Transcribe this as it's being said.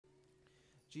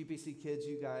GBC kids,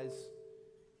 you guys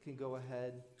can go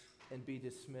ahead and be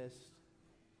dismissed.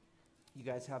 You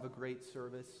guys have a great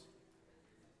service.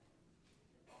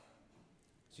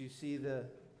 So you see the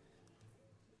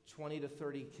 20 to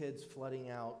 30 kids flooding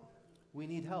out. We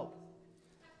need help.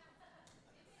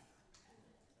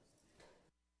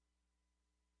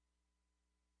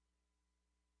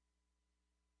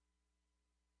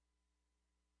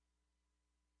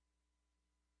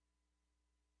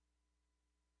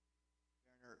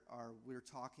 We're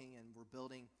talking and we're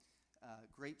building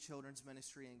great children's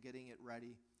ministry and getting it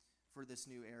ready for this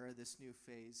new era, this new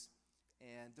phase.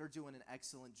 And they're doing an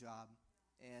excellent job.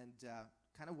 And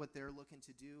kind of what they're looking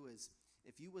to do is,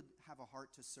 if you would have a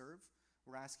heart to serve,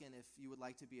 we're asking if you would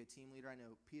like to be a team leader. I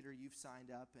know, Peter, you've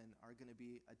signed up and are going to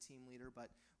be a team leader, but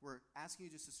we're asking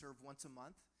you just to serve once a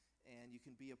month, and you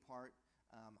can be a part.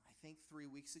 I think 3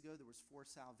 weeks ago there was 4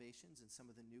 salvations and some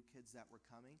of the new kids that were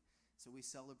coming. So we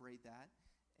celebrate that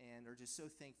and are just so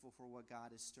thankful for what God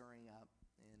is stirring up.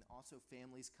 And also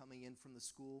families coming in from the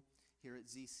school here at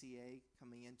ZCA,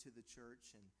 coming into the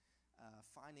church and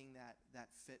finding that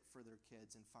fit for their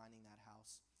kids and finding that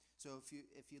house. So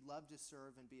if you'd love to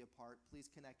serve and be a part, please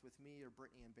connect with me or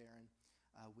Brittany and Barron.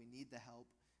 We need the help,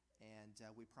 and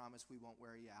we promise we won't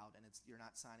wear you out, and you're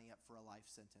not signing up for a life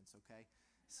sentence, okay?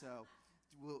 So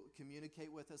we'll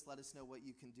communicate with us, let us know what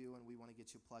you can do, and we want to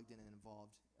get you plugged in and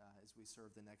involved as we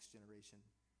serve the next generation.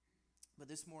 But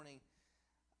this morning,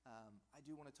 I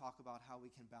do want to talk about how we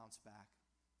can bounce back.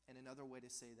 And another way to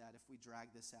say that, if we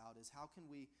drag this out, is how can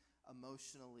we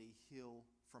emotionally heal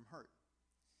from hurt?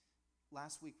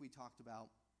 Last week we talked about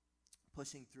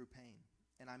pushing through pain.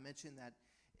 And I mentioned that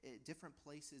at different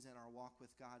places in our walk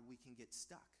with God, we can get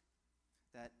stuck.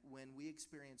 That when we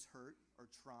experience hurt or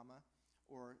trauma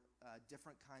or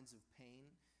different kinds of pain,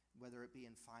 whether it be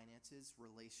in finances,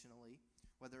 relationally,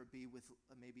 whether it be with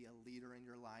maybe a leader in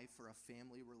your life or a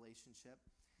family relationship,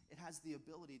 it has the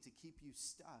ability to keep you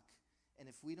stuck. And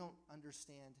if we don't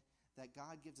understand that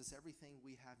God gives us everything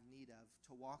we have need of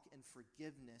to walk in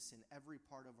forgiveness in every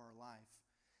part of our life,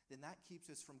 then that keeps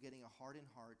us from getting a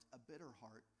hardened heart, a bitter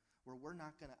heart, where we're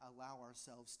not going to allow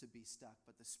ourselves to be stuck,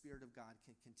 but the Spirit of God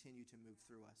can continue to move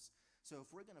through us. So if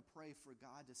we're going to pray for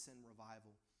God to send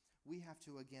revival, we have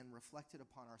to, again, reflect it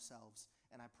upon ourselves.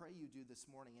 And I pray you do this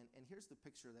morning. And here's the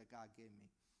picture that God gave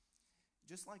me.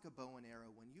 Just like a bow and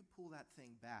arrow, when you pull that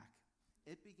thing back,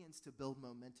 it begins to build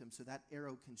momentum so that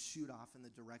arrow can shoot off in the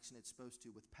direction it's supposed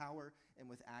to, with power and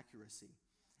with accuracy.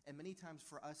 And many times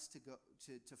for us to go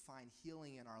to find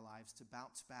healing in our lives, to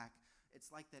bounce back,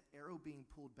 it's like that arrow being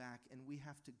pulled back, and we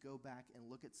have to go back and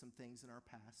look at some things in our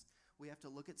past. We have to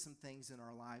look at some things in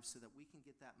our lives so that we can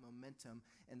get that momentum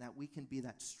and that we can be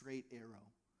that straight arrow.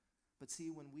 But see,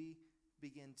 when we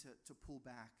begin to pull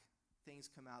back, things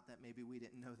come out that maybe we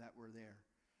didn't know that were there.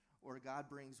 Or God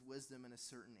brings wisdom in a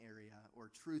certain area,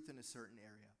 or truth in a certain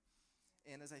area.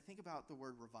 And as I think about the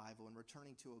word revival and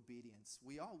returning to obedience,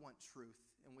 we all want truth,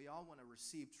 and we all want to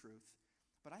receive truth.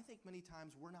 But I think many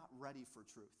times we're not ready for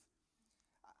truth.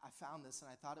 I found this, and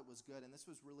I thought it was good, and this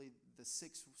was really the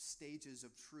 6 stages of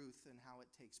truth and how it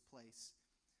takes place.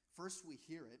 First, we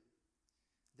hear it,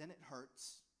 then it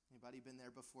hurts. Anybody been there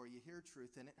before? You hear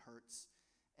truth, then it hurts,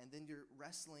 and then you're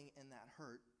wrestling in that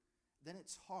hurt. Then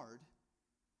it's hard.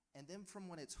 And then from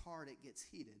when it's hard, it gets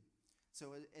heated.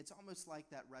 So it's almost like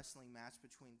that wrestling match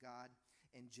between God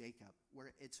and Jacob,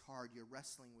 where it's hard. You're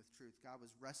wrestling with truth. God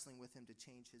was wrestling with him to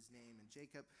change his name, and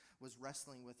Jacob was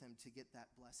wrestling with him to get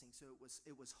that blessing. So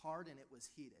it was hard and it was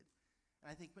heated.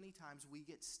 And I think many times we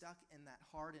get stuck in that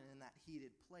hard and in that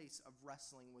heated place of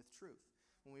wrestling with truth.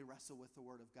 When we wrestle with the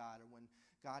Word of God, or when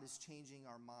God is changing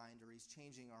our mind or he's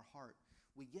changing our heart,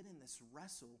 we get in this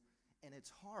wrestle, and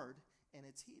it's hard and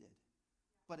it's heated.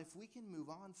 But if we can move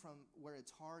on from where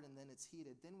it's hard and then it's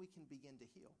heated, then we can begin to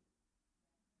heal.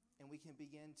 And we can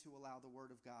begin to allow the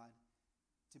Word of God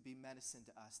to be medicine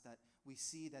to us, that we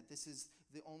see that this is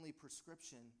the only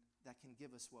prescription that can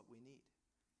give us what we need.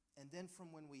 And then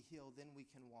from when we heal, then we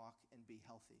can walk and be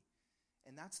healthy.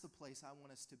 And that's the place I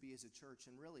want us to be as a church.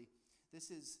 And really,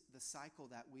 this is the cycle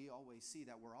that we always see,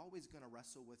 that we're always going to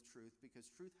wrestle with truth,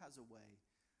 because truth has a way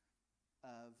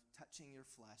of touching your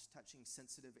flesh, touching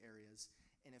sensitive areas.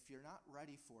 And if you're not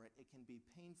ready for it, it can be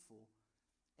painful.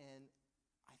 And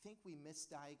I think we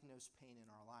misdiagnose pain in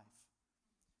our life.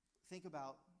 Think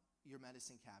about your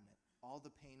medicine cabinet, all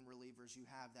the pain relievers you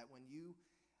have, that when you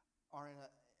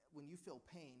feel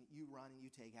pain, you run and you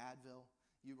take Advil,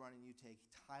 you run and you take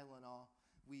Tylenol.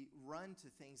 We run to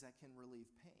things that can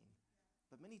relieve pain.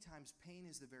 But many times pain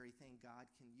is the very thing God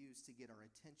can use to get our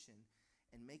attention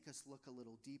and make us look a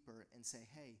little deeper and say,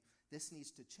 hey, this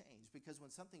needs to change. Because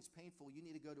when something's painful, you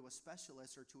need to go to a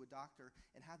specialist or to a doctor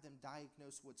and have them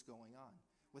diagnose what's going on.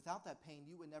 Without that pain,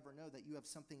 you would never know that you have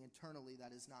something internally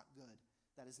that is not good,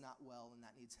 that is not well, and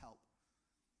that needs help.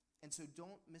 And so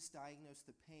don't misdiagnose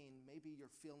the pain maybe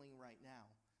you're feeling right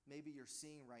now, maybe you're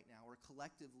seeing right now, or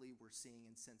collectively we're seeing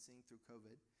and sensing through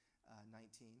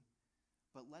COVID-19.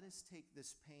 But let us take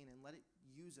this pain and let it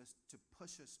use us to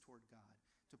push us toward God,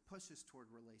 to push us toward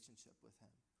relationship with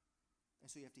him. And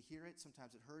so you have to hear it.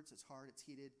 Sometimes it hurts, it's hard, it's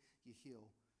heated. You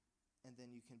heal, and then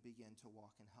you can begin to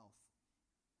walk in health.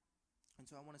 And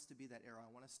so I want us to be that era. I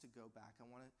want us to go back. I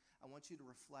want you to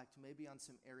reflect maybe on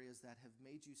some areas that have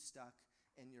made you stuck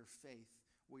in your faith,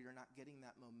 where you're not getting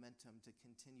that momentum to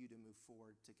continue to move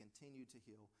forward, to continue to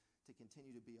heal, to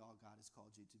continue to be all God has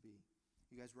called you to be.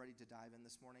 You guys ready to dive in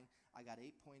this morning? I got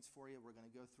 8 points for you. We're going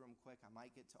to go through them quick. I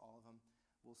might get to all of them.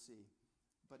 We'll see.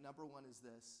 But number one is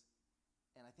this,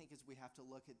 and I think as we have to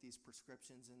look at these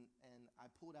prescriptions, and I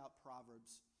pulled out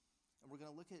Proverbs, and we're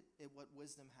going to look at what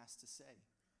wisdom has to say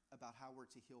about how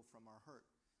we're to heal from our hurt.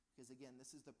 Because again,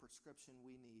 this is the prescription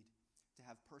we need to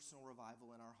have personal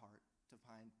revival in our heart, to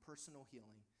find personal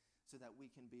healing so that we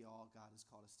can be all God has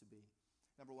called us to be.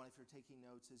 Number one, if you're taking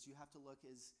notes, is you have to look,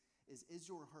 is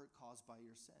your hurt caused by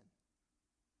your sin?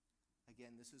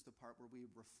 Again, this is the part where we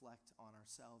reflect on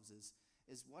ourselves.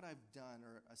 Is what I've done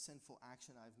or a sinful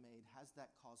action I've made, has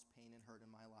that caused pain and hurt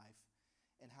in my life?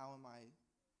 And how am I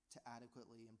to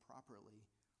adequately and properly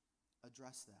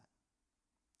address that?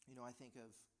 You know, I think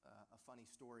of a funny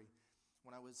story.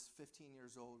 When I was 15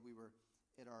 years old, we were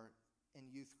in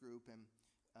youth group, and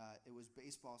it was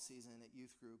baseball season at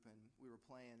youth group, and we were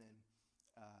playing, and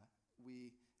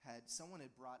someone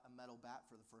had brought a metal bat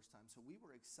for the first time. So we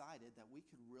were excited that we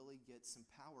could really get some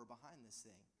power behind this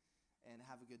thing and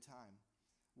have a good time.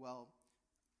 Well,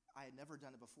 I had never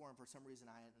done it before, and for some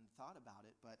reason I hadn't thought about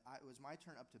it, but it was my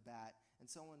turn up to bat, and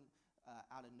someone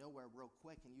out of nowhere real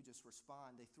quick, and you just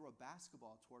respond, they threw a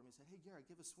basketball toward me and said, hey, Garrett,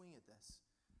 give a swing at this.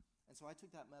 And so I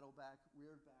took that metal bat,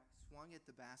 reared back, swung at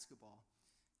the basketball,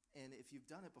 and if you've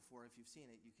done it before, if you've seen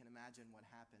it, you can imagine what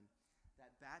happened.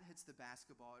 That bat hits the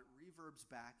basketball, it reverbs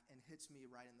back and hits me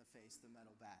right in the face, the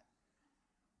metal bat.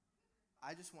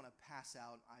 I just want to pass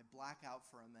out. I black out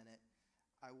for a minute.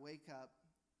 I wake up,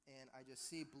 and I just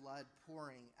see blood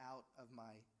pouring out of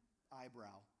my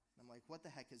eyebrow. I'm like, what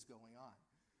the heck is going on?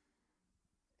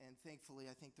 And thankfully,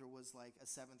 I think there was like a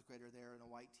 7th grader there in a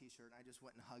white T-shirt, and I just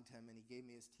went and hugged him, and he gave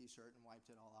me his T-shirt and wiped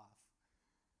it all off.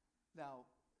 Now,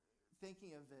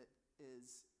 thinking of it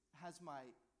has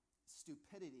my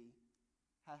stupidity,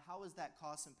 how has that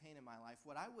caused some pain in my life?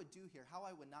 What I would do here, how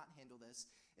I would not handle this,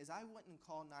 is I wouldn't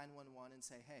call 911 and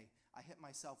say, hey, I hit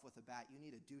myself with a bat. You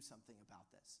need to do something about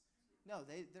this. No,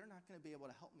 they're not going to be able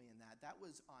to help me in that. That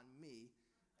was on me,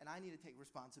 and I need to take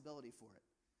responsibility for it.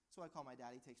 So I call my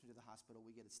dad. He takes me to the hospital.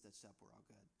 We get it stitched up. We're all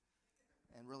good.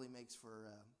 And really makes for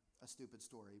a stupid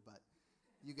story, but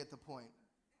you get the point.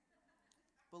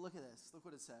 But look at this. Look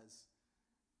what it says.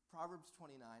 Proverbs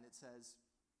 29, it says,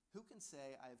 who can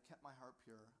say, I have kept my heart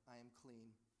pure, I am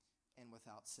clean and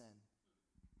without sin?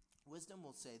 Wisdom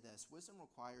will say this. Wisdom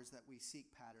requires that we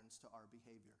seek patterns to our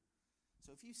behavior.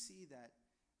 So if you see that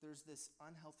there's this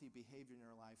unhealthy behavior in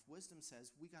your life, wisdom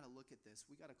says, we got to look at this.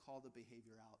 We got to call the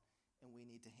behavior out, and we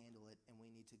need to handle it, and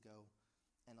we need to go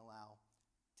and allow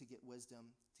to get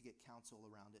wisdom, to get counsel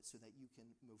around it so that you can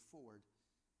move forward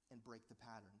and break the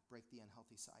pattern, break the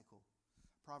unhealthy cycle.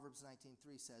 Proverbs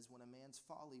 19:3 says, when a man's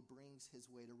folly brings his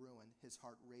way to ruin, his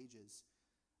heart rages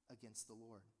against the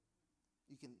Lord.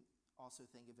 You can also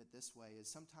think of it this way, is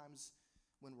sometimes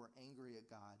when we're angry at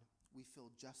God, we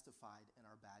feel justified in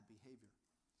our bad behavior.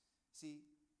 See,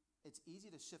 it's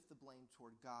easy to shift the blame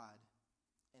toward God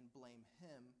and blame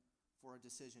him for a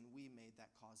decision we made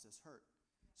that caused us hurt.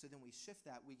 So then we shift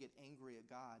that, we get angry at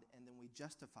God, and then we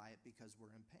justify it because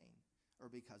we're in pain or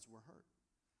because we're hurt.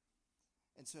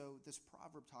 And so this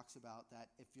proverb talks about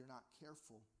that if you're not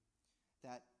careful,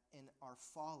 that in our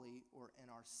folly or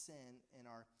in our sin, in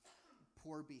our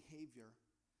poor behavior,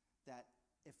 that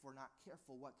if we're not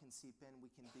careful, what can seep in?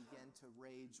 We can begin to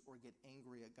rage or get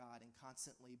angry at God and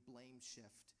constantly blame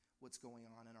shift what's going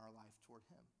on in our life toward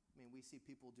him. I mean, we see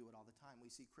people do it all the time.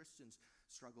 We see Christians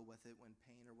struggle with it when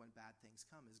pain or when bad things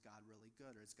come. Is God really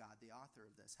good, or is God the author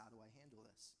of this? How do I handle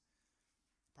this?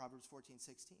 Proverbs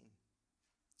 14:16.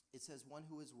 It says, one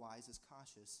who is wise is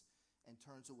cautious and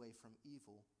turns away from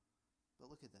evil. But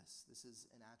look at this. This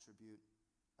is an attribute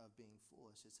of being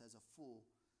foolish. It says a fool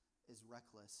is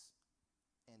reckless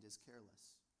and is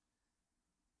careless.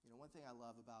 You know, one thing I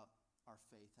love about our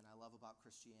faith and I love about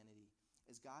Christianity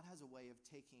is God has a way of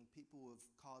taking people who have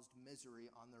caused misery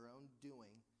on their own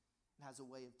doing, and has a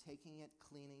way of taking it,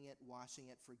 cleaning it,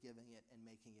 washing it, forgiving it, and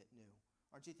making it new.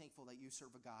 Aren't you thankful that you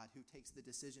serve a God who takes the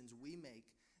decisions we make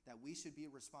that we should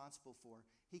be responsible for?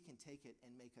 He can take it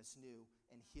and make us new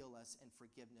and heal us and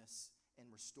forgiveness and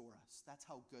restore us. That's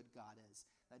how good God is.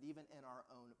 That even in our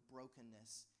own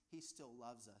brokenness, he still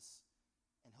loves us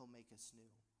and he'll make us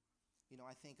new. You know,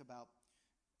 I think about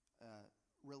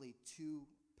really two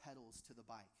pedals to the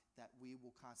bike that we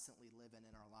will constantly live in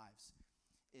our lives.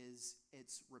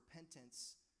 It's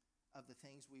repentance of the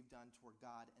things we've done toward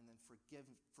God, and then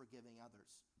forgiving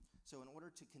others. So in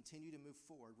order to continue to move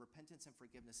forward, repentance and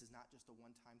forgiveness is not just a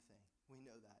one-time thing. We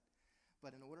know that.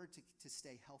 But in order to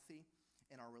stay healthy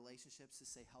in our relationships, to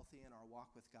stay healthy in our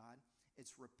walk with God,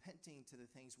 it's repenting to the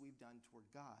things we've done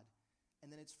toward God, and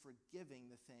then it's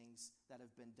forgiving the things that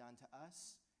have been done to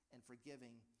us and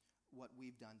forgiving what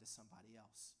we've done to somebody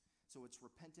else. So it's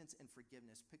repentance and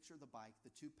forgiveness. Picture the bike,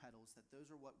 the two pedals, that those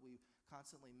are what we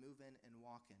constantly move in and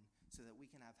walk in so that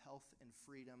we can have health and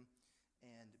freedom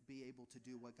and be able to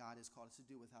do what God has called us to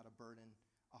do without a burden,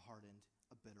 a hardened,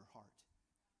 a bitter heart.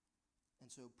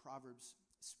 And so Proverbs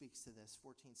speaks to this,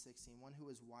 14:16. One who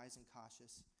is wise and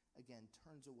cautious, again,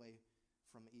 turns away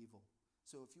from evil.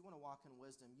 So if you want to walk in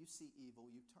wisdom, you see evil,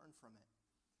 you turn from it.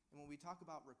 And when we talk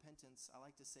about repentance, I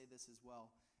like to say this as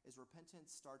well, is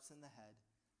repentance starts in the head,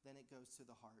 then it goes to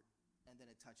the heart, and then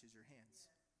it touches your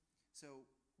hands. So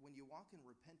when you walk in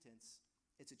repentance,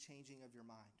 it's a changing of your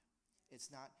mind. It's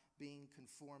not being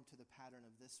conformed to the pattern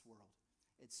of this world.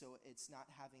 It's not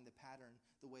having the pattern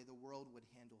the way the world would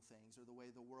handle things, or the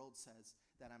way the world says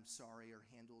that I'm sorry, or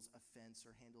handles offense,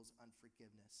 or handles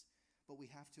unforgiveness. But we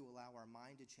have to allow our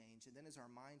mind to change. And then as our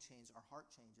mind changes, our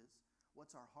heart changes.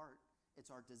 What's our heart?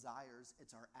 It's our desires,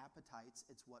 it's our appetites,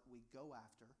 it's what we go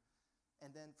after.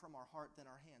 And then from our heart, then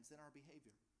our hands, then our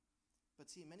behavior.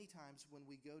 But see, many times when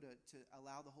we go to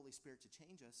allow the Holy Spirit to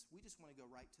change us, we just want to go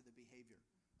right to the behavior.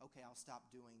 Okay, I'll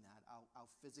stop doing that. I'll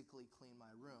physically clean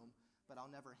my room, but I'll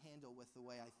never handle with the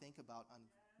way I think about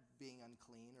being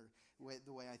unclean, or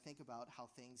the way I think about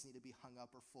how things need to be hung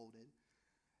up or folded.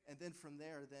 And then from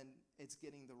there, then it's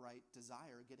getting the right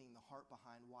desire, getting the heart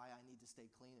behind why I need to stay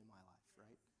clean in my life,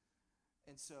 right?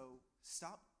 And so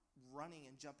stop running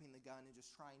and jumping the gun and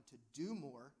just trying to do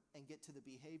more and get to the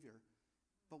behavior.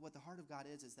 But what the heart of God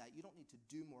is that you don't need to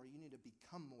do more, you need to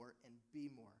become more and be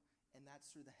more. And that's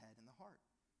through the head and the heart.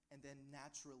 And then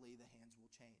naturally the hands will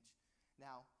change.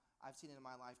 Now, I've seen it in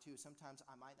my life too. Sometimes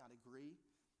I might not agree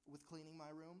with cleaning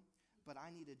my room, but I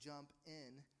need to jump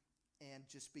in and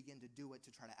just begin to do it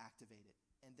to try to activate it.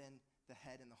 And then the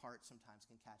head and the heart sometimes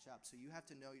can catch up. So you have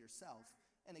to know yourself.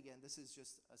 And again, this is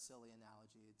just a silly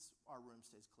analogy. Our room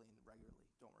stays clean regularly.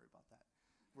 Don't worry about that.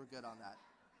 We're good on that.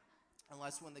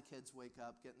 Unless when the kids wake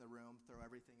up, get in the room, throw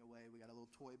everything away. We got a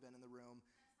little toy bin in the room.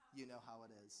 You know how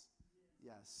it is.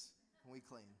 Yes, we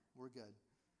clean. We're good.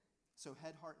 So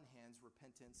head, heart, and hands,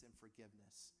 repentance, and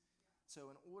forgiveness. So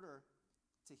in order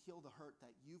to heal the hurt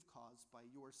that you've caused by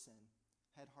your sin,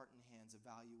 head, heart, and hands,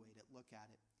 evaluate it, look at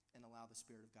it, and allow the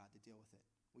Spirit of God to deal with it.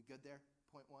 We good there?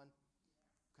 Point one?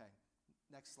 Okay.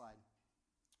 Next slide.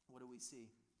 What do we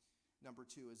see? Number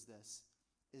 2 is this,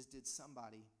 is did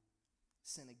somebody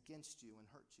sin against you and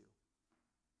hurt you?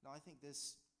 Now, I think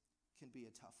this can be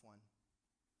a tough one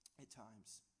at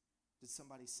times. Did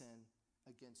somebody sin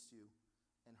against you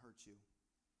and hurt you?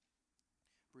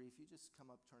 Bree, if you just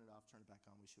come up, turn it off, turn it back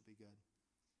on, we should be good.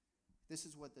 This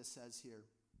is what this says here.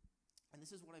 And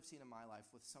this is what I've seen in my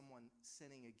life with someone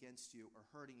sinning against you or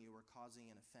hurting you or causing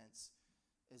an offense,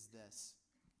 is this.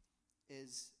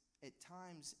 Is at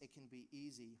times it can be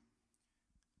easy,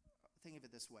 think of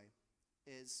it this way,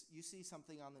 is you see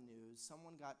something on the news,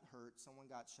 someone got hurt, someone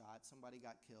got shot, somebody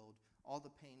got killed, all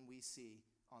the pain we see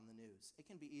on the news. It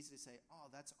can be easy to say,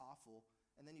 oh, that's awful,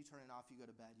 and then you turn it off, you go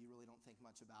to bed, you really don't think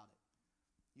much about it.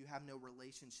 You have no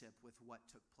relationship with what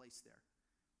took place there.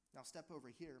 Now step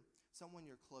over here, someone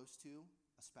you're close to,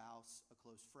 a spouse, a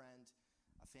close friend,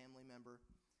 a family member,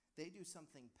 they do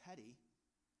something petty,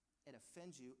 it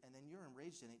offends you, and then you're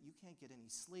enraged in it. You can't get any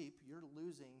sleep. You're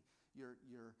losing your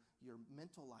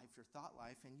mental life, your thought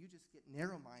life, and you just get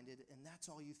narrow-minded, and that's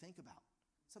all you think about.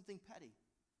 Something petty.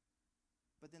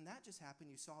 But then that just happened.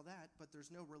 You saw that, but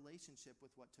there's no relationship with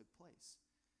what took place.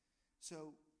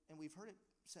 So, and we've heard it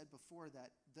said before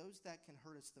that those that can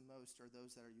hurt us the most are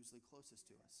those that are usually closest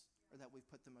to us, or that we've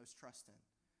put the most trust in.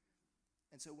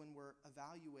 And so when we're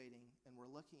evaluating and we're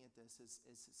looking at this, is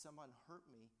someone hurt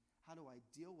me? How do I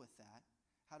deal with that?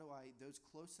 How do those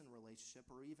close in relationship,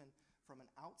 or even from an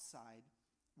outside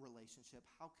relationship,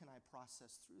 how can I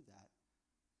process through that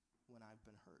when I've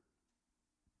been hurt?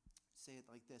 say it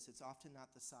like this: it's often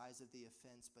not the size of the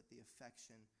offense, but the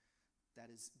affection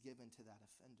that is given to that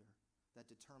offender that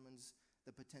determines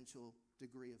the potential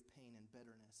degree of pain and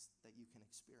bitterness that you can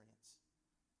experience.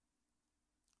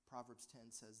 Proverbs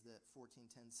 10 says that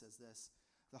 14:10 says this: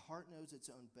 the heart knows its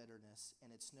own bitterness,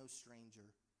 and it's no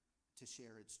stranger to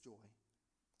share its joy.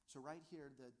 So right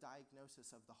here, the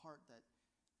diagnosis of the heart that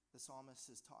the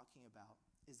psalmist is talking about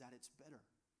is that it's bitter.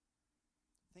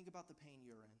 Think about the pain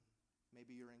you're in.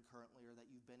 Maybe you're in currently, or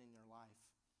that you've been in your life.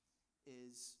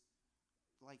 Is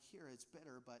like here, it's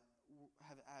bitter, but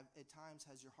at times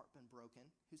has your heart been broken?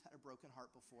 Who's had a broken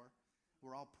heart before?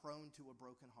 We're all prone to a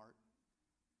broken heart.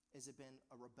 Has it been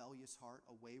a rebellious heart,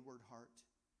 a wayward heart?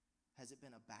 Has it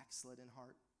been a backslidden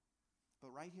heart?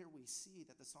 But right here we see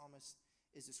that the psalmist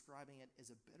is describing it as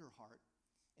a bitter heart.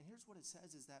 And here's what it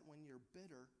says is that when you're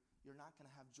bitter, you're not going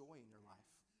to have joy in your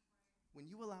life. When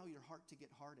you allow your heart to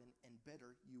get hardened and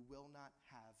bitter, you will not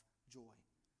have joy.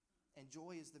 And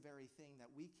joy is the very thing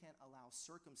that we can't allow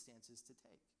circumstances to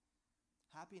take.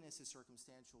 Happiness is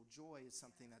circumstantial. Joy is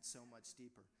something that's so much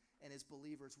deeper. And as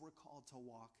believers, we're called to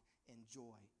walk in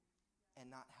joy and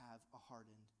not have a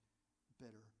hardened,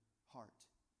 bitter heart.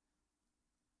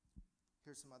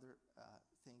 Here's some other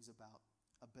things about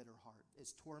a bitter heart.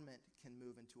 Is torment can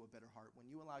move into a bitter heart. When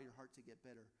you allow your heart to get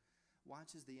bitter,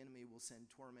 watch as the enemy will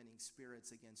send tormenting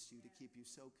spirits against you to keep you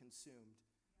so consumed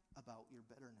about your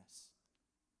bitterness.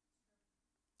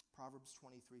 Proverbs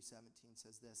 23:17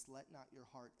 says this: let not your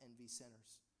heart envy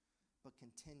sinners, but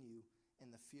continue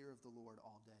in the fear of the Lord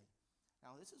all day.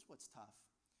 Now this is what's tough.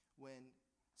 When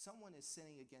someone is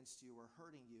sinning against you or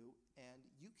hurting you, and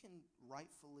you can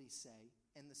rightfully say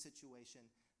in the situation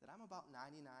that I'm about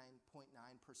 99.9%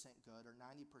 good or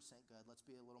 90% good, let's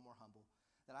be a little more humble,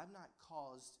 that I've not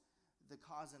caused the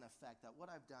cause and effect, that what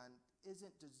I've done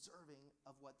isn't deserving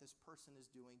of what this person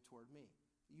is doing toward me.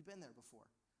 You've been there before.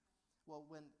 Well,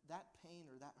 when that pain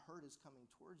or that hurt is coming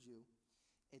towards you,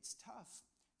 it's tough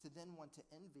to then want to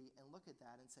envy and look at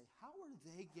that and say, how are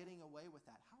they getting away with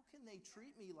that? How can they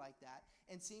treat me like that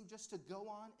and seem just to go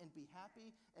on and be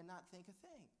happy and not think a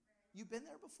thing? You've been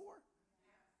there before?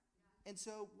 And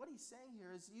so what he's saying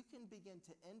here is you can begin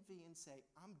to envy and say,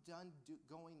 I'm done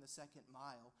going the second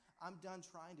mile. I'm done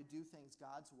trying to do things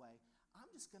God's way. I'm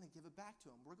just going to give it back to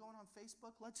him. We're going on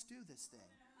Facebook. Let's do this thing.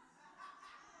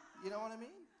 You know what I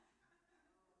mean?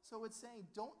 So it's saying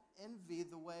don't envy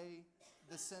the way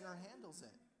the sinner handles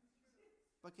it,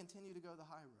 but continue to go the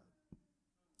high road.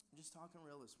 I'm just talking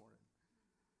real this morning.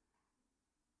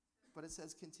 But it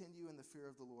says continue in the fear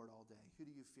of the Lord all day. Who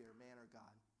do you fear, man or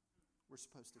God? We're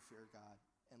supposed to fear God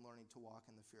and learning to walk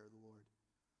in the fear of the Lord.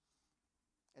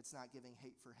 It's not giving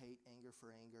hate for hate, anger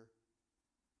for anger,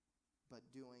 but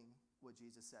doing what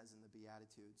Jesus says in the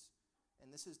Beatitudes.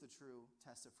 And this is the true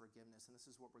test of forgiveness, and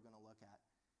this is what we're going to look at.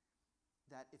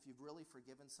 That if you've really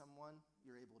forgiven someone,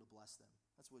 you're able to bless them.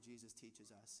 That's what Jesus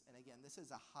teaches us. And again, this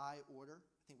is a high order.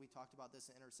 I think we talked about this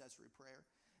in intercessory prayer.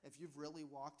 If you've really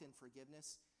walked in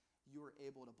forgiveness, you are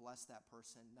able to bless that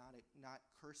person, not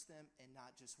curse them, and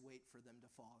not just wait for them to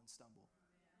fall and stumble.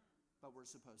 But we're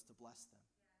supposed to bless them.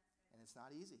 And it's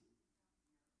not easy.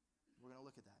 We're going to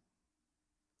look at that.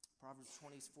 Proverbs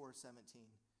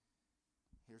 24:17.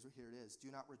 Here it is.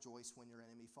 Do not rejoice when your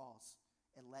enemy falls,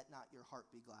 and let not your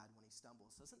heart be glad when he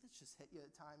stumbles. Doesn't this just hit you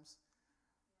at times?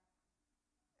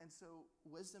 And so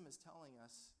wisdom is telling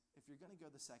us, if you're going to go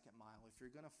the second mile, if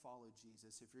you're going to follow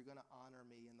Jesus, if you're going to honor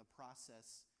me in the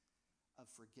process of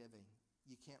forgiving,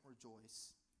 you can't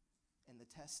rejoice. And the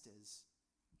test is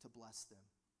to bless them.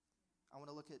 I want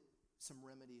to look at some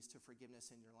remedies to forgiveness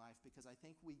in your life, because I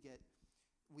think we get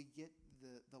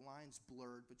the lines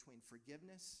blurred between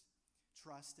forgiveness,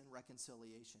 trust, and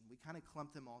reconciliation. We kind of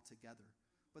clump them all together.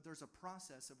 But there's a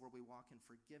process of where we walk in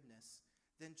forgiveness,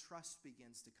 then trust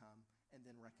begins to come, and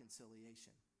then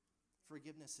reconciliation.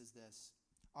 Forgiveness is this.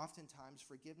 Oftentimes,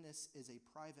 forgiveness is a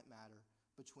private matter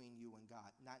between you and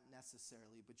God, not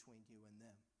necessarily between you and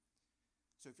them.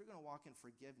 So if you're going to walk in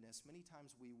forgiveness, many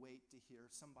times we wait to hear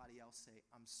somebody else say,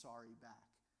 I'm sorry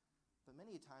back. But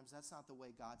many times that's not the way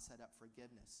God set up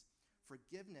forgiveness.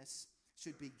 Forgiveness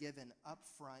should be given up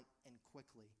front and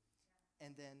quickly.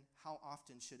 And then how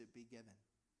often should it be given?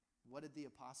 What did the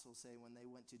apostles say when they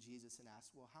went to Jesus and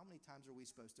asked, well, how many times are we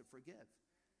supposed to forgive?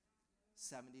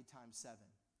 70 times 7.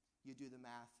 You do the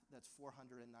math, that's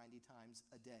 490 times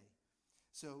a day.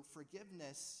 So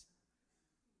forgiveness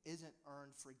isn't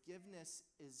earned. Forgiveness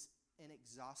is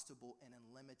inexhaustible and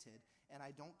unlimited. And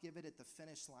I don't give it at the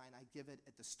finish line. I give it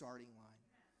at the starting line.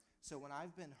 So when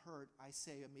I've been hurt, I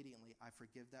say immediately, I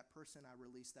forgive that person. I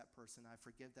release that person. I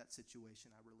forgive that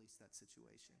situation. I release that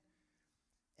situation.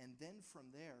 And then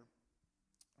from there,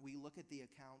 we look at the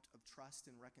account of trust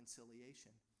and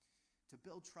reconciliation. To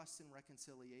build trust and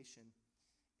reconciliation,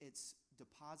 it's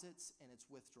deposits and it's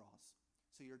withdrawals.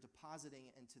 So you're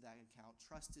depositing into that account.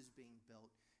 Trust is being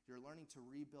built. You're learning to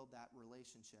rebuild that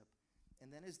relationship.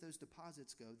 And then as those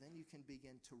deposits go, then you can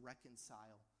begin to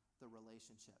reconcile the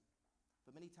relationship.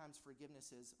 But many times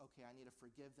forgiveness is, okay, I need to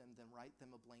forgive them, then write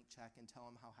them a blank check and tell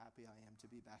them how happy I am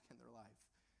to be back in their life.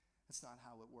 That's not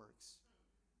how it works.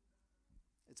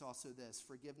 It's also this: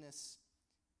 forgiveness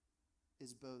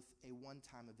is both a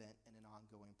one-time event and an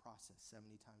ongoing process,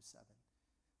 70 times 7.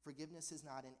 Forgiveness is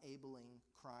not enabling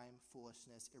crime,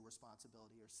 foolishness,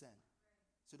 irresponsibility, or sin.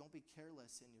 So don't be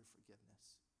careless in your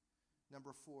forgiveness.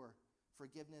 Number 4,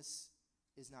 forgiveness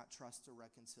is not trust or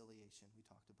reconciliation. We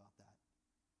talked about that.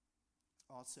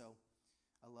 Also,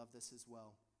 I love this as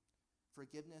well.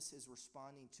 Forgiveness is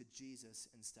responding to Jesus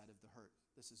instead of the hurt.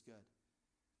 This is good.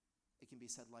 It can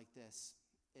be said like this: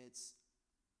 it's,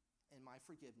 in my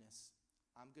forgiveness,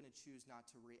 I'm going to choose not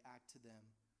to react to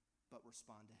them, but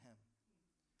respond to him.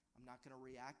 I'm not going to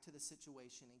react to the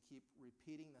situation and keep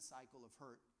repeating the cycle of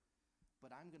hurt,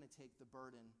 but I'm going to take the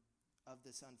burden of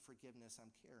this unforgiveness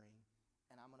I'm carrying,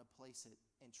 and I'm going to place it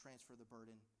and transfer the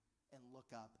burden and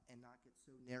look up and not get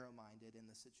so narrow-minded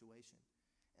in the situation.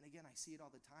 And again, I see it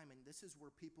all the time, and this is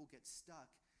where people get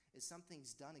stuck, is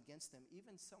something's done against them,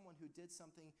 even someone who did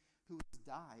something who has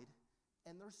died,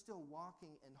 and they're still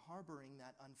walking and harboring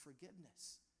that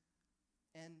unforgiveness.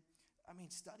 And,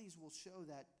 studies will show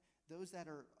that those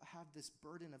that have this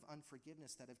burden of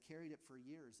unforgiveness, that have carried it for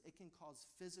years, it can cause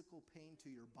physical pain to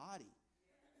your body.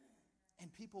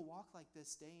 And people walk like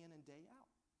this day in and day out,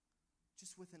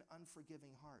 just with an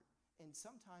unforgiving heart. And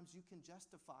sometimes you can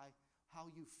justify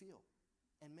how you feel.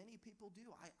 And many people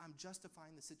do. I'm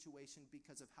justifying the situation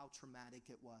because of how traumatic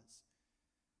it was.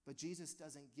 But Jesus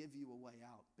doesn't give you a way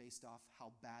out based off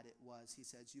how bad it was. He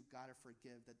says you've got to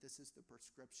forgive, that this is the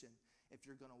prescription if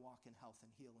you're going to walk in health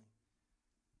and healing.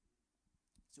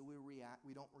 So we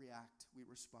don't react, we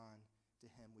respond to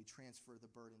him. We transfer the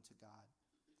burden to God.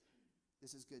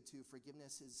 This is good too.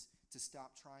 Forgiveness is to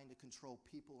stop trying to control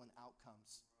people and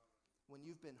outcomes. When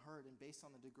you've been hurt, and based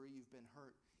on the degree you've been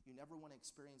hurt, you never want to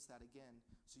experience that again.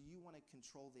 So you want to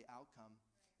control the outcome.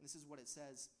 And this is what it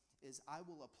says, is I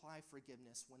will apply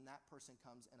forgiveness when that person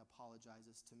comes and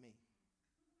apologizes to me.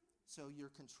 So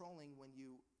you're controlling when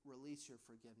you release your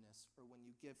forgiveness, or when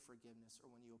you give forgiveness, or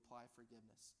when you apply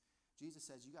forgiveness. Jesus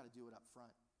says you got to do it up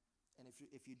front. And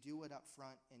if you do it up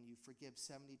front and you forgive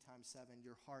 70 times 7,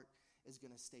 your heart is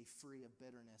going to stay free of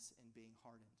bitterness and being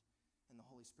hardened. And the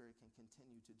Holy Spirit can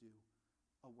continue to do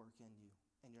a work in you,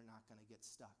 and you're not going to get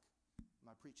stuck. Am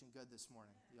I preaching good this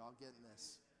morning? Y'all getting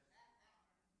this?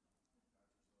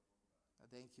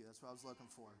 Thank you. That's what I was looking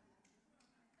for.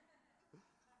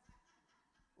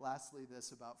 Lastly,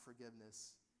 this about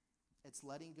forgiveness. It's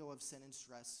letting go of sin and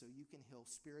stress so you can heal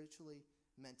spiritually,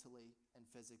 mentally, and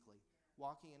physically.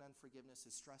 Walking in unforgiveness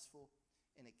is stressful,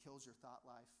 and it kills your thought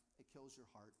life, it kills your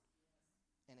heart,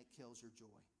 and it kills your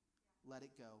joy. Let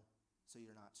it go so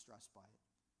you're not stressed by it.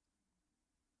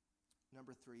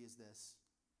 Number 3 is this.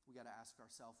 We got to ask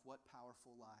ourselves, what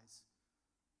powerful lies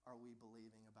are we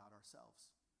believing about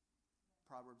ourselves?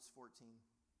 Proverbs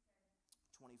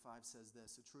 14:25 says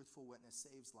this: a truthful witness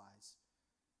saves lives,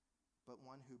 but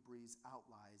one who breathes out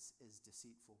lies is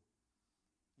deceitful.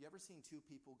 You ever seen two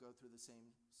people go through the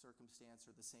same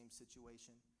circumstance or the same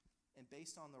situation, and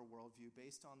based on their worldview,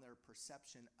 based on their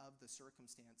perception of the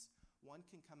circumstance, one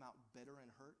can come out bitter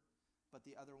and hurt, but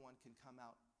the other one can come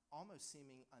out almost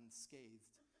seeming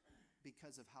unscathed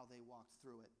because of how they walked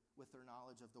through it, with their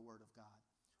knowledge of the Word of God,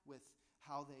 with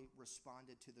how they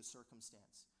responded to the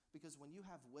circumstance. Because when you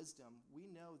have wisdom, we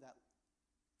know that,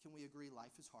 can we agree,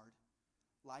 life is hard.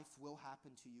 Life will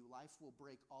happen to you. Life will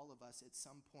break all of us at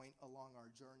some point along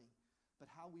our journey. But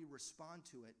how we respond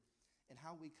to it and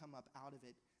how we come up out of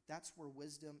it, that's where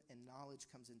wisdom and knowledge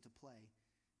comes into play.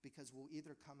 Because we'll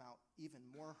either come out even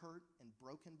more hurt and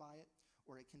broken by it,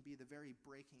 or it can be the very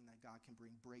breaking that God can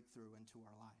bring breakthrough into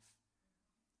our life.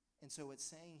 And so it's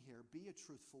saying here, be a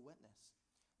truthful witness.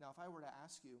 Now, if I were to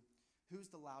ask you, who's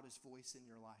the loudest voice in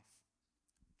your life?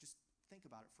 Just think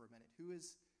about it for a minute. Who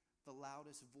is the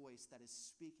loudest voice that is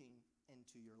speaking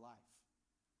into your life?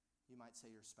 You might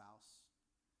say your spouse.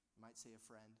 You might say a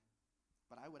friend.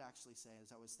 But I would actually say,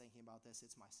 as I was thinking about this,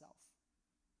 it's myself.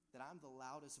 That I'm the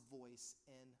loudest voice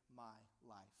in my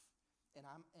life. And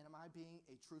am I being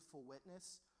a truthful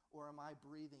witness, or am I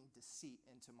breathing deceit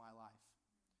into my life?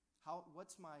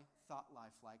 What's my thought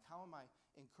life like? How am I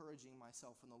encouraging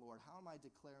myself in the Lord? How am I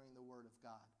declaring the Word of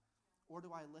God? Or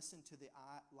do I listen to the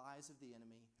lies of the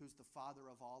enemy, who's the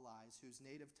father of all lies, whose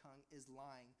native tongue is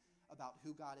lying about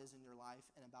who God is in your life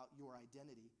and about your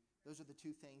identity? Those are the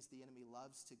two things the enemy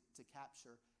loves to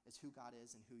capture, is who God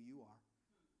is and who you are.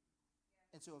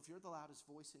 And so if you're the loudest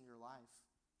voice in your life,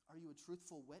 are you a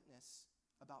truthful witness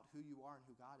about who you are and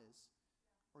who God is?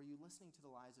 Or are you listening to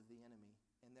the lies of the enemy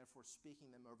and therefore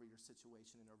speaking them over your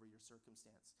situation and over your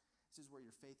circumstance? This is where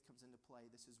your faith comes into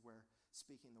play. This is where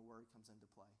speaking the word comes into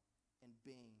play, and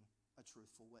being a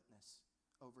truthful witness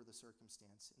over the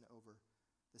circumstance and over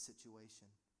the situation.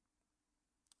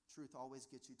 Truth always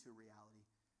gets you to reality.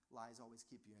 Lies always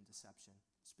keep you in deception.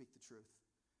 Speak the truth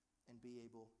and be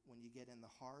able, when you get in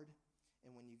the hard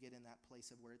and when you get in that place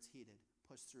of where it's heated,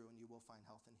 push through and you will find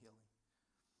health and healing.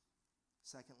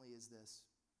 Secondly is this,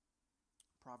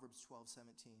 Proverbs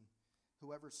 12:17.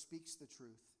 Whoever speaks the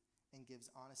truth and gives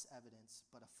honest evidence,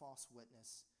 but a false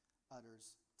witness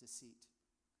utters deceit.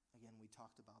 Again, we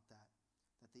talked about that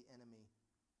the enemy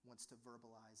wants to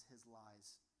verbalize his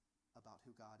lies about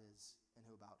who God is and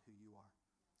about who you are.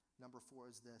 Number 4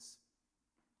 is this,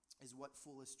 is what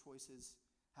foolish choices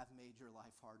have made your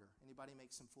life harder? Anybody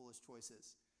make some foolish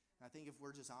choices? And I think if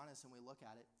we're just honest and we look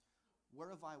at it,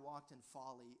 where have I walked in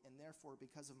folly, and therefore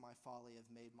because of my folly have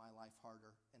made my life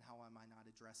harder, and how am I not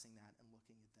addressing that and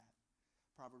looking at that?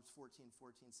 Proverbs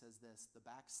 14:14 says this, the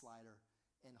backslider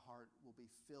in heart will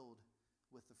be filled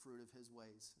with the fruit of his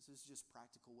ways. This is just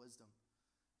practical wisdom.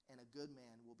 And a good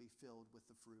man will be filled with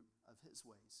the fruit of his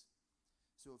ways.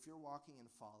 So if you're walking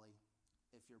in folly,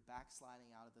 if you're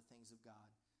backsliding out of the things of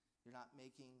God, you're not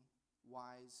making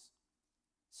wise,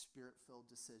 spirit-filled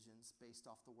decisions based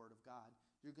off the word of God,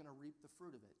 you're going to reap the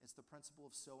fruit of it. It's the principle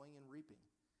of sowing and reaping.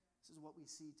 This is what we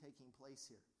see taking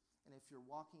place here. And if you're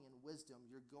walking in wisdom,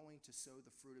 you're going to sow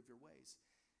the fruit of your ways.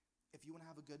 If you want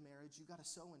to have a good marriage, you got to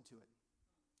sow into it.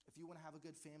 If you want to have a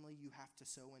good family, you have to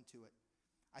sow into it.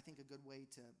 I think a good way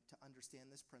to understand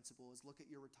this principle is look at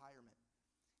your retirement.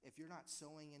 If you're not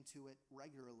sowing into it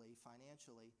regularly,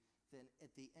 financially, then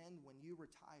at the end when you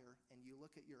retire and you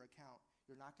look at your account,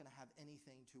 you're not going to have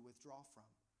anything to withdraw from.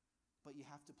 But you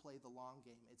have to play the long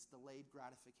game. It's delayed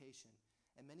gratification.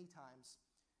 And many times,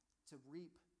 to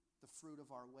reap the fruit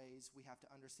of our ways, we have to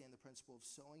understand the principle of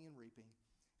sowing and reaping,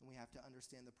 and we have to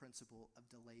understand the principle of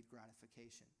delayed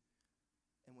gratification.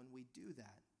 And when we do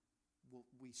that,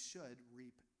 we should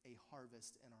reap a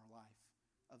harvest in our life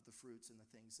of the fruits and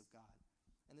the things of God.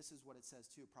 And this is what it says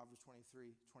too. Proverbs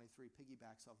 23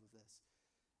 piggybacks off of this.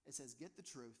 It says, get the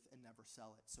truth and never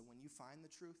sell it. So when you find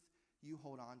the truth, you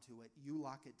hold on to it, you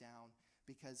lock it down,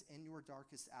 because in your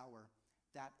darkest hour,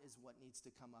 that is what needs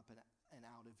to come up and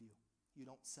out of you. You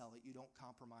don't sell it. You don't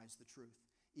compromise the truth,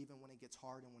 even when it gets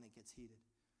hard and when it gets heated.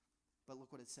 But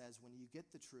look what it says. When you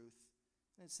get the truth,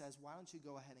 and it says, why don't you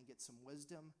go ahead and get some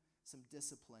wisdom, some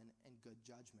discipline, and good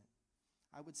judgment?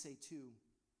 I would say, too,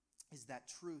 is that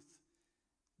truth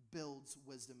builds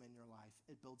wisdom in your life.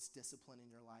 It builds discipline in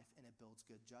your life, and it builds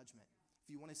good judgment. If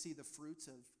you want to see the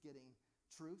fruits of getting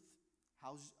truth,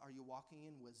 are you walking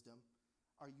in wisdom?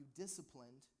 Are you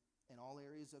disciplined in all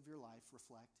areas of your life?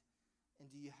 Reflect.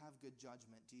 And do you have good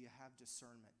judgment? Do you have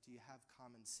discernment? Do you have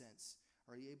common sense?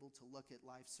 Are you able to look at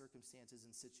life circumstances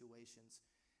and situations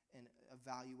and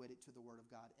evaluate it to the Word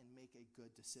of God and make a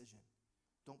good decision?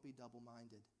 Don't be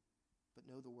double-minded, but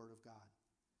know the Word of God.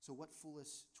 So what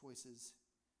foolish choices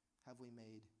have we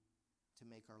made to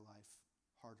make our life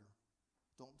harder?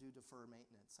 Don't do defer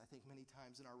maintenance. I think many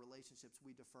times in our relationships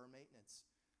we defer maintenance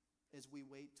as we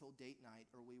wait till date night,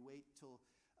 or we wait till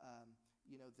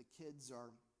the kids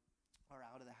are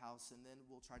out of the house, and then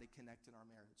we'll try to connect in our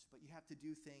marriage. But you have to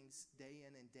do things day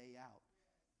in and day out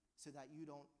so that you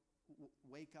don't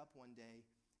wake up one day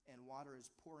and water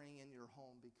is pouring in your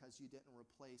home because you didn't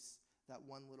replace that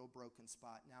one little broken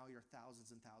spot. Now you're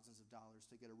thousands and thousands of dollars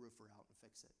to get a roofer out and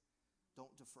fix it.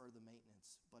 Don't defer the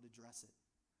maintenance, but address it.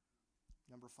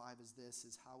 Number 5 is this,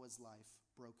 is how has life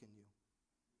broken you?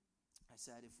 I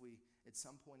said if we, at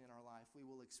some point in our life, we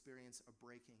will experience a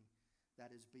breaking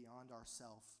that is beyond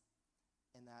ourself,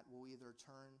 and that we'll either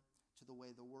turn to the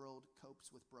way the world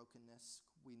copes with brokenness.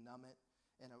 We numb it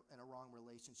in a wrong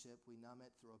relationship. We numb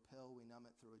it through a pill. We numb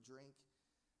it through a drink.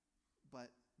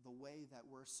 But the way that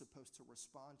we're supposed to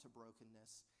respond to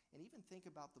brokenness, and even think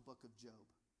about the book of Job.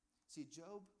 See,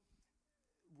 Job,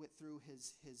 through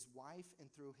his wife and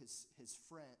through his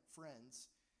friends,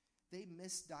 they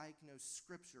misdiagnosed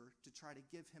Scripture to try to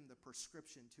give him the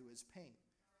prescription to his pain.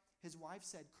 His wife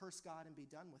said, curse God and be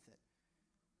done with it.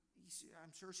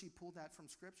 I'm sure she pulled that from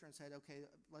Scripture and said, okay,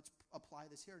 let's apply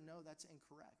this here. No, that's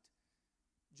incorrect.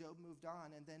 Job moved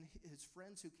on, and then his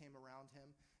friends who came around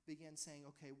him Begin saying,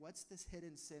 okay, what's this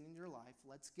hidden sin in your life?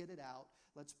 Let's get it out.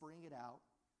 Let's bring it out.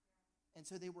 And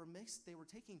so they were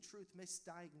taking truth,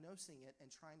 misdiagnosing it,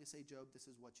 and trying to say, Job, this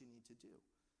is what you need to do,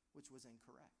 which was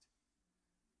incorrect.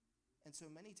 And so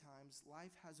many times,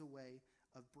 life has a way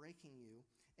of breaking you.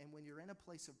 And when you're in a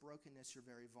place of brokenness, you're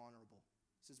very vulnerable.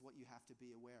 This is what you have to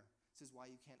be aware. This is why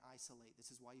you can't isolate. This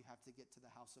is why you have to get to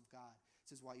the house of God.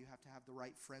 This is why you have to have the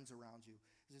right friends around you.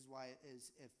 This is why it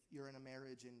is, if you're in a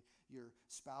marriage and your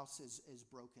spouse is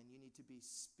broken, you need to be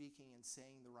speaking and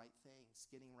saying the right things,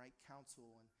 getting right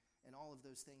counsel and all of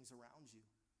those things around you.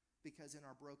 Because in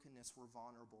our brokenness, we're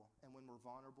vulnerable. And when we're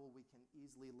vulnerable, we can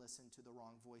easily listen to the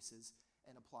wrong voices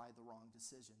and apply the wrong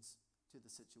decisions to the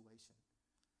situation.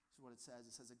 So what it says,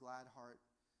 a glad heart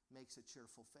makes a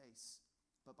cheerful face,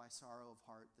 but by sorrow of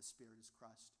heart, the spirit is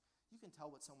crushed. You can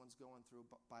tell what someone's going through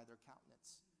by their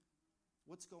countenance.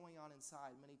 What's going on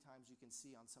inside, many times you can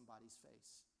see on somebody's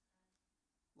face.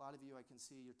 A lot of you, I can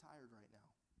see you're tired right now.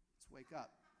 Let's wake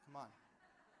up. Come on.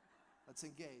 Let's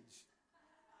engage.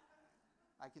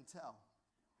 I can tell.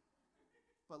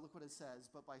 But look what it says,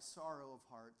 but by sorrow of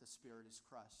heart, the spirit is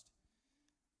crushed.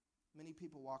 Many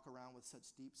people walk around with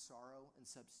such deep sorrow and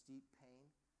such deep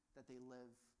pain that they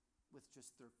live with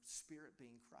just their spirit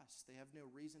being crushed. They have no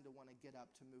reason to want to get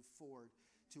up, to move forward,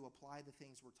 to apply the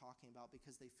things we're talking about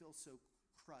because they feel so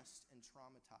crushed and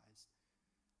traumatized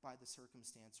by the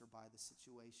circumstance or by the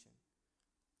situation.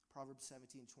 Proverbs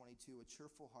 17:22, a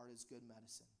cheerful heart is good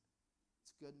medicine.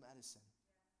 It's good medicine.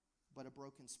 But a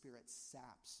broken spirit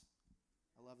saps.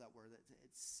 I love that word.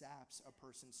 It saps a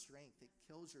person's strength. It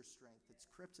kills your strength. It's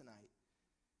kryptonite.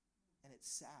 And it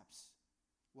saps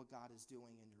what God is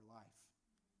doing in your life.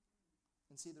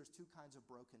 And see, there's two kinds of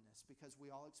brokenness because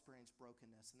we all experience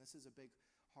brokenness. And this is a big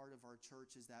heart of our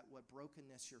church is that what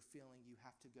brokenness you're feeling, you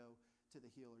have to go to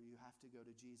the healer. You have to go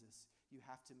to Jesus. You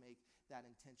have to make that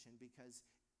intention because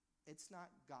it's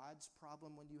not God's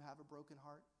problem when you have a broken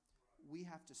heart. We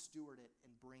have to steward it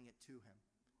and bring it to him.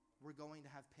 We're going to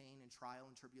have pain and trial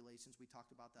and tribulations. We talked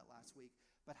about that last week.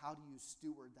 But how do you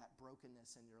steward that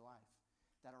brokenness in your life?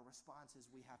 That our response is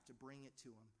we have to bring it to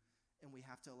him. And we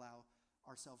have to allow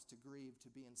ourselves to grieve,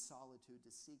 to be in solitude, to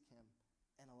seek him,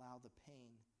 and allow the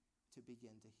pain to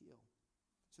begin to heal.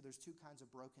 So there's two kinds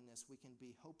of brokenness. We can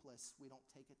be hopeless. We don't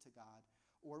take it to God.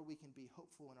 Or we can be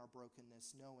hopeful in our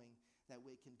brokenness, knowing that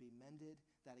it can be mended,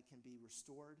 that it can be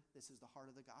restored. This is the heart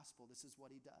of the gospel. This is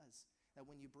what he does. That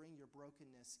when you bring your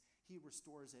brokenness, he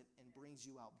restores it and brings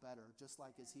you out better, just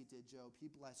like as he did Job.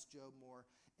 He blessed Job more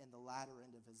in the latter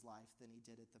end of his life than he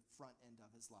did at the front end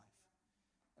of his life.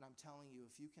 And I'm telling you,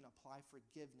 if you can apply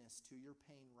forgiveness to your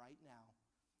pain right now,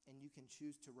 and you can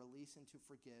choose to release and to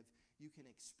forgive, you can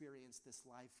experience this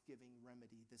life-giving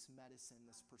remedy, this medicine,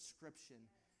 this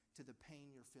prescription to the pain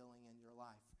you're feeling in your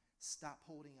life. Stop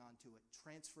holding on to it.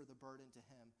 Transfer the burden to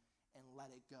him and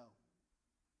let it go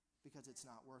because it's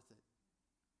not worth it.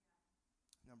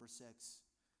 Number 6,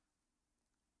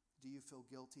 do you feel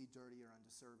guilty, dirty, or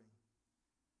undeserving?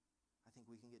 I think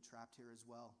we can get trapped here as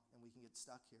well, and we can get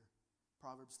stuck here.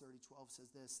 Proverbs 30:12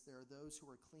 says this, there are those who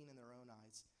are clean in their own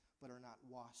eyes, but are not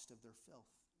washed of their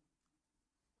filth.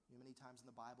 Many times in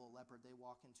the Bible, a leopard, they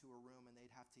walk into a room and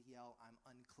they'd have to yell, I'm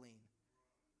unclean.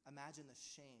 Imagine the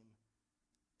shame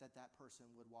that person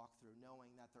would walk through,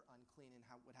 knowing that they're unclean and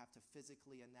would have to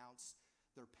physically announce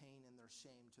their pain and their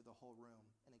shame to the whole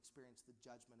room and experience the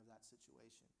judgment of that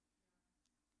situation.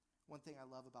 One thing I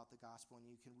love about the gospel, and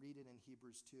you can read it in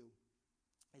Hebrews 2,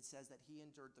 it says that he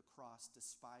endured the cross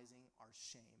despising our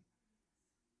shame.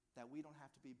 That we don't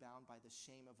have to be bound by the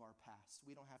shame of our past.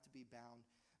 We don't have to be bound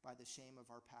by the shame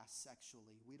of our past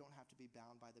sexually. We don't have to be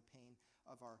bound by the pain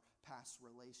of our past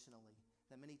relationally.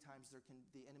 That many times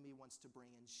the enemy wants to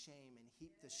bring in shame and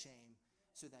heap the shame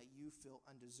so that you feel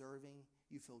undeserving,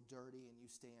 you feel dirty, and you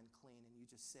stay unclean, and you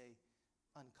just stay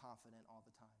unconfident all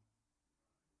the time.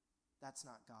 That's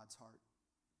not God's heart.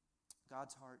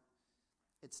 God's heart,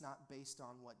 it's not based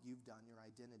on what you've done, your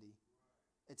identity.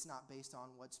 It's not based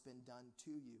on what's been done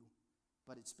to you,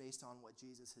 but it's based on what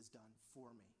Jesus has done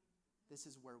for me. This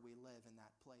is where we live, in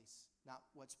that place. Not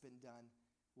what's been done,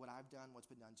 what I've done,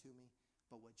 what's been done to me,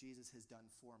 but what Jesus has done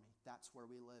for me. That's where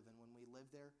we live. And when we live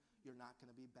there, you're not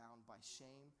going to be bound by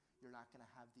shame. You're not going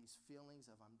to have these feelings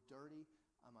of I'm dirty,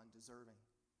 I'm undeserving.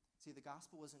 See, the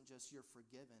gospel isn't just you're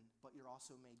forgiven, but you're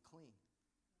also made clean.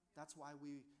 That's why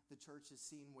the church is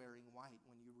seen wearing white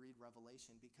when you read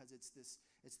Revelation, because it's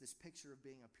this picture of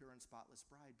being a pure and spotless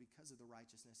bride because of the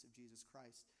righteousness of Jesus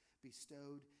Christ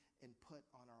bestowed and put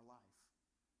on our life.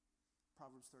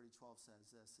 Proverbs 30:12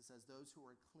 says this. It says, those who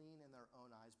are clean in their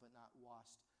own eyes but not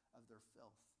washed of their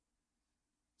filth.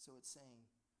 So it's saying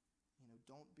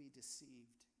don't be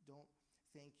deceived. Don't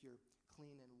think you're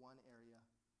clean in one area,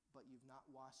 but you've not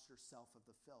washed yourself of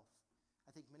the filth.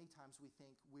 I think many times we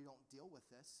think we don't deal with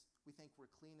this. We think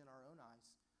we're clean in our own eyes.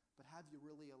 But have you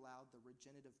really allowed the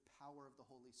regenerative power of the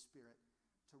Holy Spirit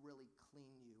to really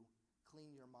clean you,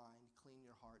 clean your mind, clean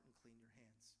your heart, and clean your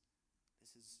hands?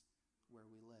 This is where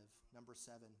we live. Number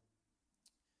 7,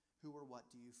 who or what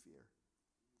do you fear?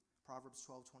 Proverbs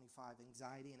 12:25,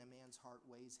 anxiety in a man's heart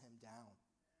weighs him down.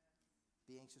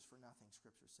 Be anxious for nothing,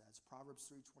 Scripture says. Proverbs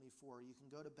 3:24, you can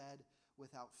go to bed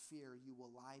without fear. You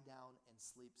will lie down and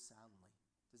sleep soundly.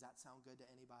 Does that sound good to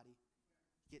anybody?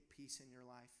 Get peace in your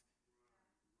life.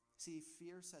 See,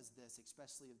 fear says this,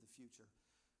 especially of the future.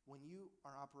 When you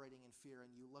are operating in fear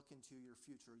and you look into your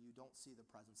future, you don't see the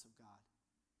presence of God.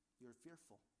 You're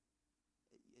fearful.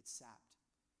 It's sapped.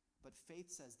 But faith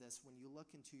says this, when you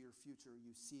look into your future,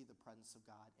 you see the presence of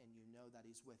God and you know that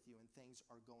He's with you and things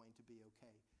are going to be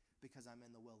okay because I'm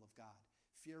in the will of God.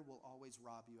 Fear will always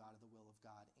rob you out of the will of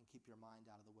God and keep your mind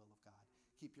out of the will of God.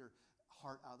 Keep your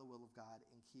heart out of the will of God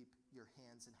and keep your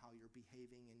hands and how you're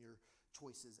behaving and your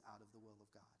choices out of the will of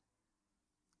God.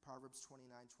 Proverbs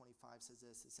 29:25 says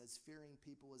this, it says, fearing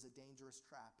people is a dangerous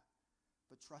trap,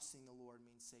 but trusting the Lord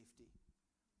means safety.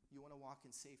 You want to walk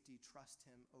in safety, trust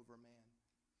Him over man.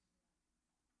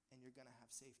 And you're going to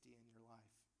have safety in your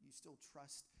life. You still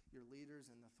trust your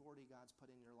leaders and the authority God's put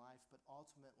in your life, but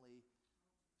ultimately,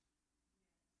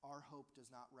 our hope does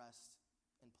not rest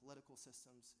in political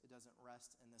systems. It doesn't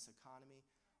rest in this economy.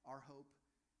 Our hope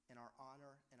and our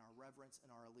honor and our reverence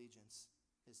and our allegiance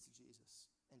is to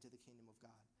Jesus and to the kingdom of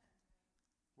God.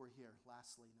 We're here.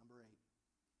 Lastly, number 8.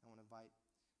 I want to invite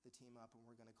the team up and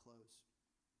we're going to close.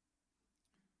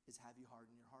 Is have you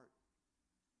hardened your heart?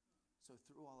 So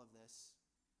through all of this,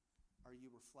 are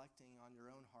you reflecting on your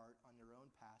own heart, on your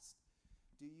own past?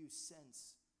 Do you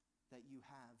sense that you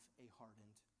have a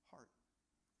hardened heart?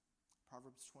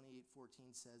 Proverbs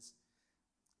 28:14 says,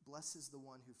 blessed is the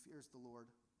one who fears the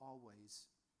Lord always,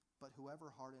 but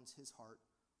whoever hardens his heart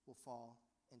will fall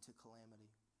into calamity.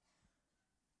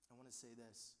 I want to say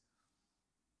this,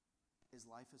 is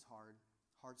life is hard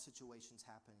situations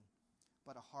happen,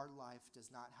 but a hard life does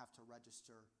not have to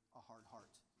register a hard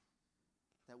heart.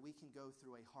 That we can go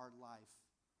through a hard life,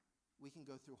 we can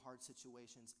go through hard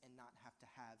situations and not have to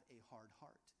have a hard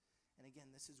heart. And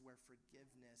again, this is where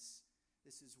forgiveness,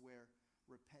 this is where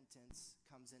repentance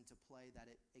comes into play, that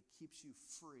it keeps you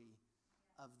free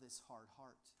of this hard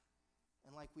heart.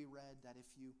 And like we read, that if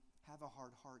you have a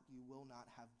hard heart, you will not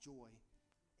have joy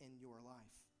in your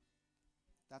life.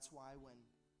 That's why I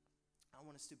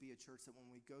want us to be a church that when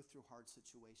we go through hard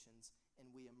situations and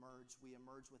we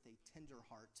emerge with a tender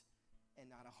heart and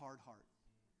not a hard heart.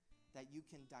 That you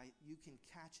can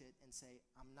catch it and say,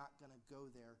 I'm not going to go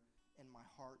there in my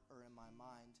heart or in my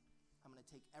mind. I'm going to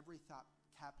take every thought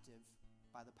captive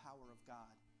by the power of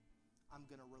God. I'm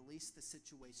going to release the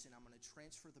situation. I'm going to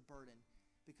transfer the burden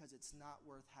because it's not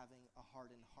worth having a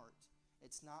hardened heart.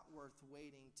 It's not worth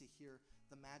waiting to hear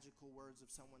the magical words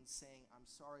of someone saying, I'm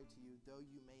sorry to you, though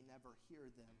you may never hear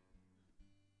them.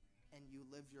 And you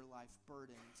live your life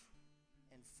burdened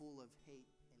and full of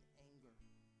hate.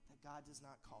 God does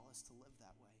not call us to live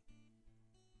that way.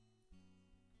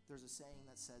 There's a saying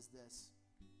that says this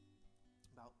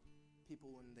about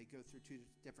people when they go through two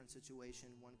different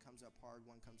situations, one comes up hard,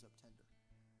 one comes up tender.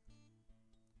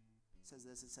 It says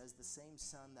this, it says, the same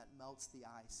sun that melts the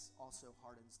ice also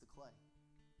hardens the clay.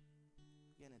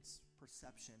 Again, it's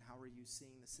perception. How are you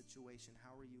seeing the situation?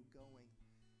 How are you going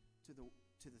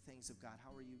to the things of God?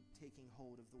 How are you taking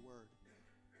hold of the word?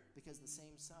 Because the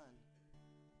same sun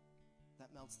that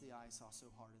melts the ice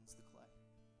also hardens the clay.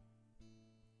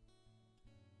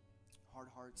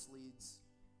 Hard hearts leads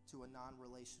to a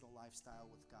non-relational lifestyle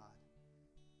with God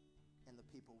and the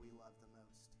people we love the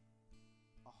most.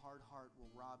 A hard heart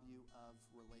will rob you of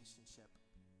relationship.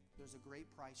 There's a great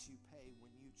price you pay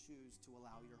when you choose to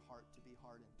allow your heart to be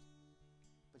hardened.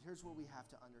 But here's where we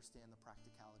have to understand the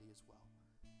practicality as well.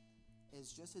 Is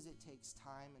just as it takes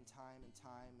time and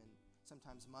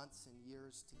sometimes months and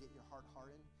years to get your heart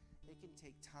hardened, it can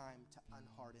take time to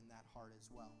unharden that heart as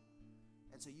well.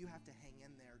 And so you have to hang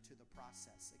in there to the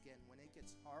process. Again, when it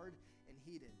gets hard and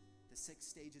heated, the 6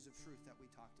 stages of truth that we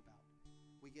talked about,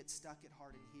 we get stuck at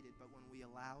hard and heated, but when we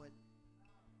allow it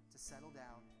to settle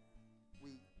down,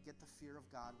 we get the fear of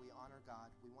God, we honor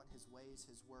God, we want His ways,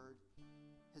 His word,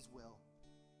 His will.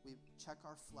 We check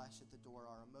our flesh at the door,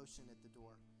 our emotion at the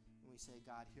door, and we say,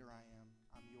 God, here I am,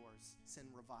 I'm yours. Send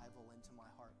revival into my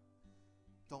heart.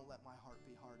 Don't let my heart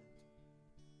be hardened.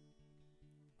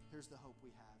 Here's the hope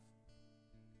we have.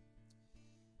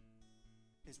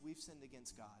 Is we've sinned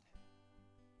against God.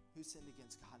 Who sinned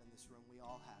against God in this room? We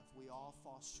all have. We all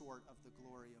fall short of the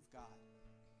glory of God.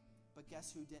 But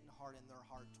guess who didn't harden their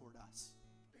heart toward us?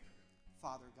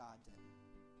 Father God did.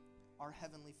 Our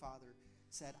Heavenly Father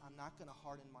said, I'm not going to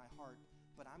harden my heart,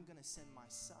 but I'm going to send my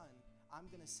Son.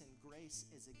 I'm going to send grace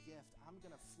as a gift. I'm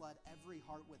going to flood every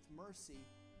heart with mercy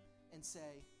and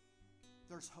say,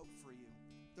 there's hope for you.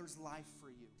 There's life for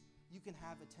you. You can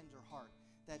have a tender heart.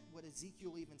 That what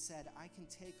Ezekiel even said, I can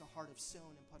take a heart of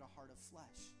stone and put a heart of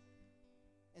flesh.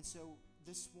 And so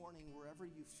this morning, wherever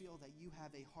you feel that you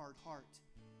have a hard heart,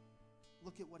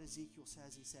 look at what Ezekiel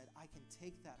says. He said, I can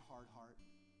take that hard heart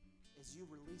as you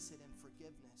release it in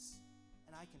forgiveness,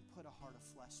 and I can put a heart of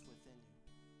flesh within you.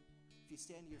 If you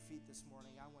stand to your feet this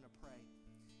morning, I want to pray.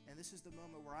 And this is the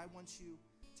moment where I want you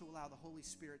to allow the Holy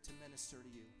Spirit to minister to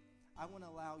you. I want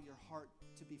to allow your heart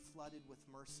to be flooded with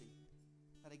mercy.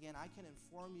 That again, I can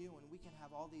inform you, and we can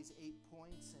have all these 8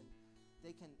 points, and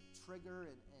they can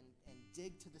trigger and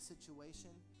dig to the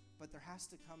situation, but there has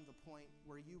to come the point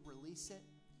where you release it,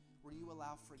 where you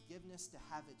allow forgiveness to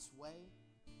have its way.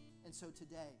 And so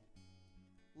today,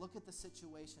 look at the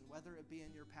situation, whether it be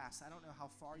in your past. I don't know how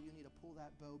far you need to pull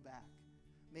that bow back.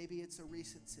 Maybe it's a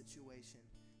recent situation.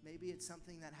 Maybe it's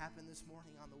something that happened this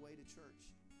morning on the way to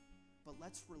church. But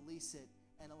let's release it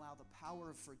and allow the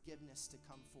power of forgiveness to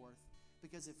come forth.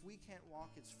 Because if we can't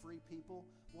walk as free people,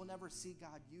 we'll never see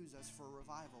God use us for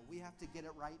revival. We have to get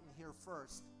it right in here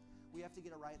first. We have to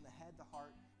get it right in the head, the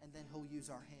heart, and then He'll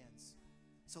use our hands.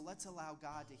 So let's allow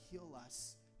God to heal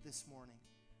us this morning.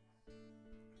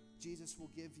 Jesus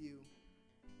will give you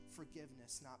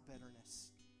forgiveness, not bitterness.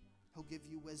 He'll give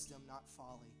you wisdom, not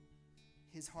folly.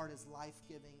 His heart is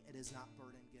life-giving. It is not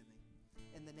burden-giving.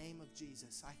 In the name of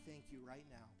Jesus, I thank you right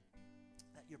now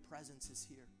that your presence is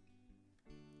here.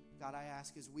 God, I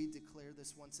ask as we declare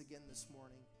this once again this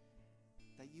morning,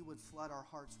 that you would flood our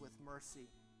hearts with mercy.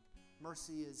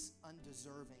 Mercy is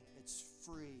undeserving. It's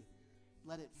free.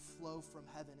 Let it flow from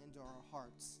heaven into our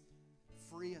hearts.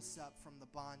 Free us up from the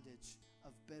bondage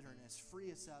of bitterness.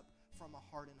 Free us up from a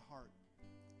hardened heart.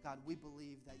 God, we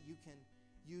believe that you can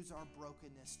use our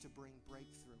brokenness to bring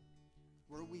breakthrough.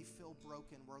 Where we feel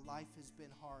broken, where life has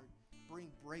been hard, bring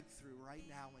breakthrough right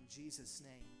now in Jesus'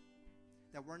 name.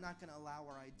 That we're not going to allow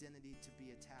our identity to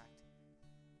be attacked.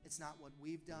 It's not what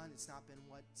we've done. It's not been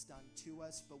what's done to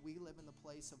us, but we live in the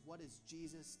place of what has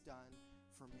Jesus done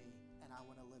for me, and I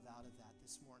want to live out of that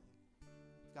this morning.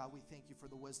 God, we thank you for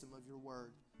the wisdom of your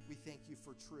word. We thank you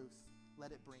for truth.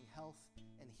 Let it bring health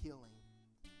and healing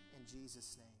in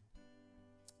Jesus' name.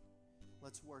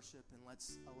 Let's worship and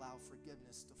let's allow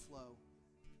forgiveness to flow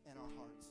in our hearts.